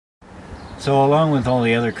So along with all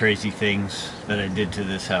the other crazy things that I did to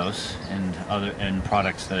this house and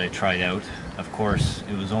products that I tried out, of course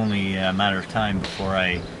it was only a matter of time before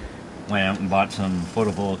I went out and bought some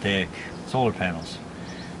photovoltaic solar panels.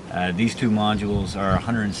 These two modules are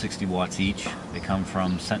 160 watts each. They come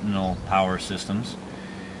from Sentinel Power Systems.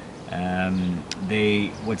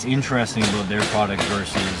 What's interesting about their product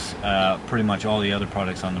versus pretty much all the other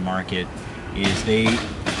products on the market is they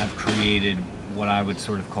have created what I would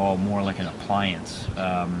sort of call more like an appliance.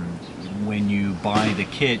 When you buy the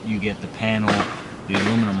kit, you get the panel, the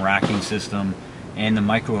aluminum racking system, and the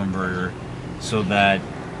microinverter, so that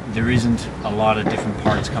there isn't a lot of different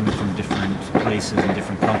parts coming from different places and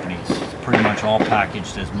different companies. It's pretty much all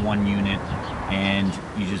packaged as one unit, and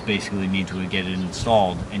you just basically need to get it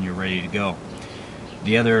installed and you're ready to go.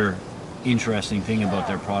 The other interesting thing about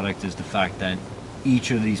their product is the fact that each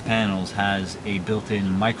of these panels has a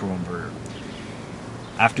built-in microinverter.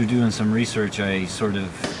 After doing some research, I sort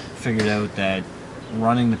of figured out that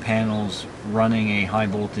running the panels, running a high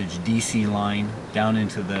voltage DC line down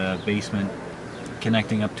into the basement,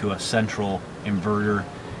 connecting up to a central inverter,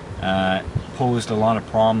 posed a lot of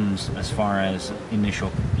problems as far as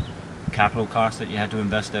initial capital costs that you had to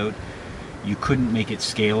invest out. You couldn't make it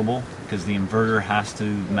scalable because the inverter has to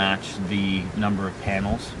match the number of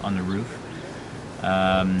panels on the roof.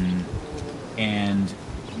 And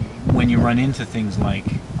when you run into things like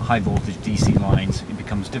high voltage DC lines, it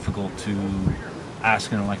becomes difficult to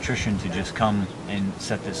ask an electrician to just come and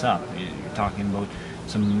set this up. You're talking about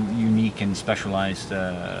some unique and specialized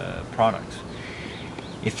products.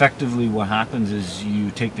 Effectively, what happens is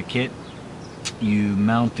you take the kit, you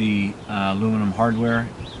mount the aluminum hardware,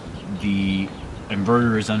 the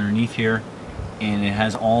inverter is underneath here, and it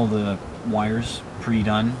has all the wires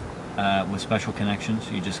pre-done with special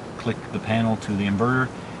connections. You just click the panel to the inverter,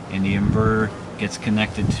 and the inverter gets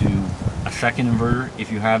connected to a second inverter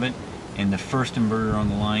if you have it, and the first inverter on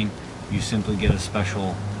the line, you simply get a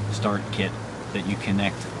special start kit that you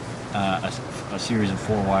connect a series of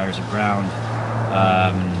 4 wires of ground,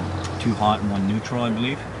 2 hot and 1 neutral, I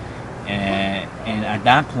believe, and at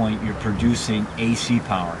that point you're producing AC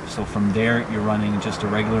power. So from there you're running just a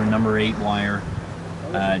regular number 8 wire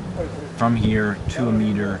from here to a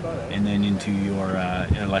meter and then into your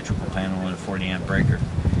electrical panel and a 40 amp breaker.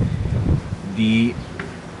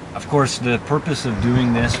 Of course, the purpose of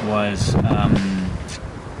doing this was,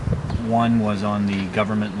 one was on the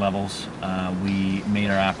government levels. We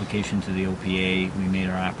made our application to the OPA, we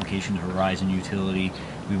made our application to Horizon Utility.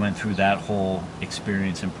 We went through that whole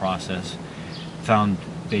experience and process. Found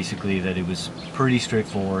basically that it was pretty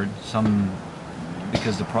straightforward.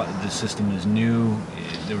 Because the system is new,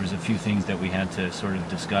 there was a few things that we had to sort of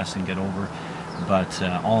discuss and get over, but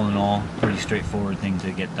all in all, pretty straightforward thing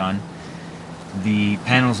to get done. The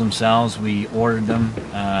panels themselves, we ordered them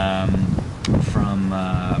from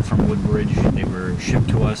Woodbridge. They were shipped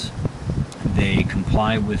to us. They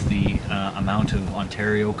comply with the amount of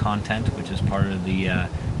Ontario content, which is part of the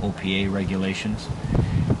OPA regulations.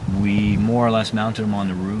 We more or less mounted them on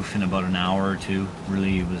the roof in about an hour or two.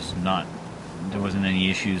 Really, it was not, there wasn't any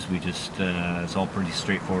issues. We just, it's all pretty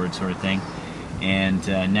straightforward sort of thing. And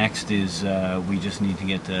next is we just need to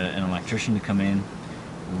get an electrician to come in,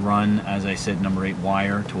 run, as I said, number 8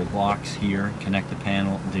 wire to a box here, connect the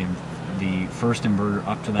panel, the first inverter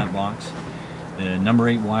up to that box. The number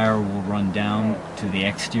 8 wire will run down to the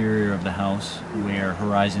exterior of the house where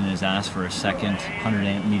Horizon has asked for a second 100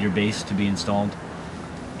 amp meter base to be installed,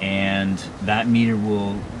 and that meter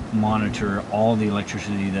will monitor all the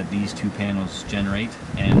electricity that these 2 panels generate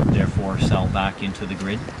and therefore sell back into the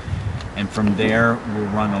grid. And from there we'll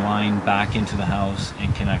run a line back into the house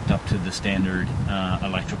and connect up to the standard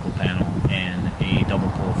electrical panel and a double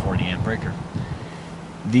pole 40 amp breaker.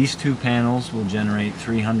 These 2 panels will generate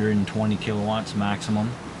 320 kilowatts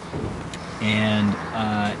maximum, and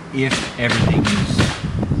if everything is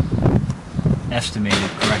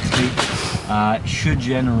estimated correctly, should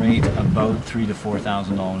generate about $3,000 to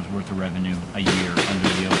 $4,000 worth of revenue a year under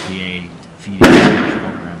the OPA feed-in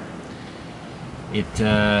program.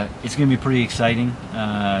 It's going to be pretty exciting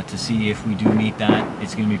to see if we do meet that.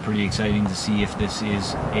 It's going to be pretty exciting to see if this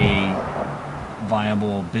is a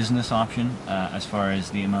viable business option as far as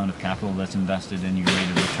the amount of capital that's invested and your rate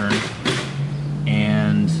of return.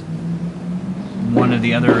 And one of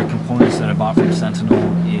the other components that I bought from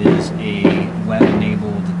Sentinel is a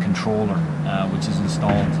web-enabled controller, which is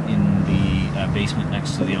installed in the basement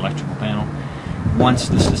next to the electrical panel. Once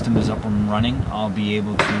the system is up and running, I'll be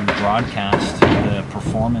able to broadcast the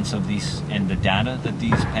performance of these and the data that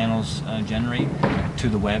these panels generate to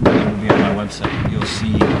the web. It will be on my website. You'll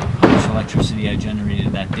see how much electricity I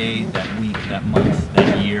generated that day, that week, that month,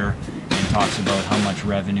 that year, and talks about how much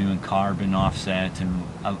revenue and carbon offset and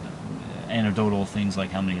anecdotal things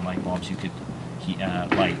like how many light bulbs you could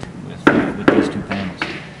light with these two panels.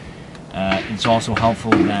 It's also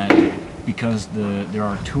helpful that because there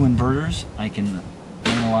are two inverters, I can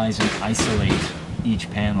analyze and isolate each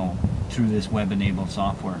panel through this web-enabled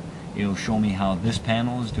software. It'll show me how this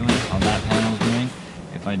panel is doing, how that panel is doing.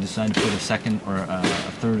 If I decide to put a second or a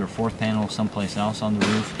third or fourth panel someplace else on the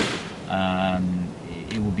roof,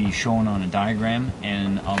 it will be shown on a diagram,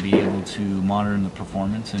 and I'll be able to monitor the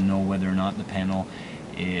performance and know whether or not the panel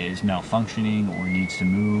is malfunctioning or needs to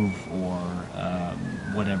move, or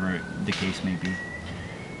whatever the case may be.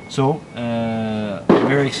 So,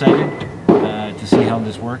 very excited to see how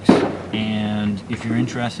this works, and if you're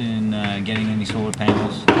interested in getting any solar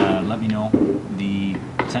panels, let me know. The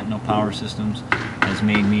Sentinel Power Systems has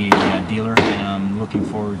made me a dealer, and I'm looking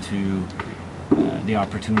forward to the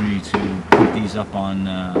opportunity to put these up on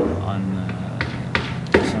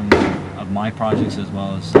some of my projects, as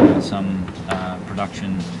well as some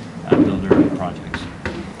production builder projects.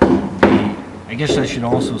 I guess I should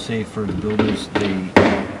also say, for the builders, the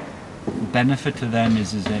benefit to them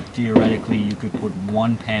is that theoretically you could put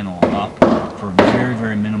one panel up for very,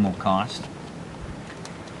 very minimal cost,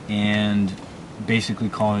 and basically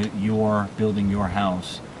call it building your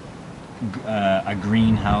house a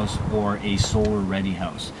greenhouse or a solar ready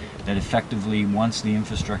house. That effectively, once the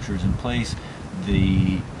infrastructure is in place,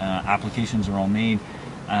 the applications are all made,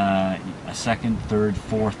 a second, third,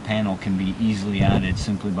 fourth panel can be easily added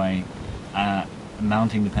simply by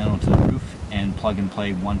mounting the panel to the roof and plug and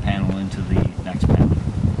play one panel into the next panel.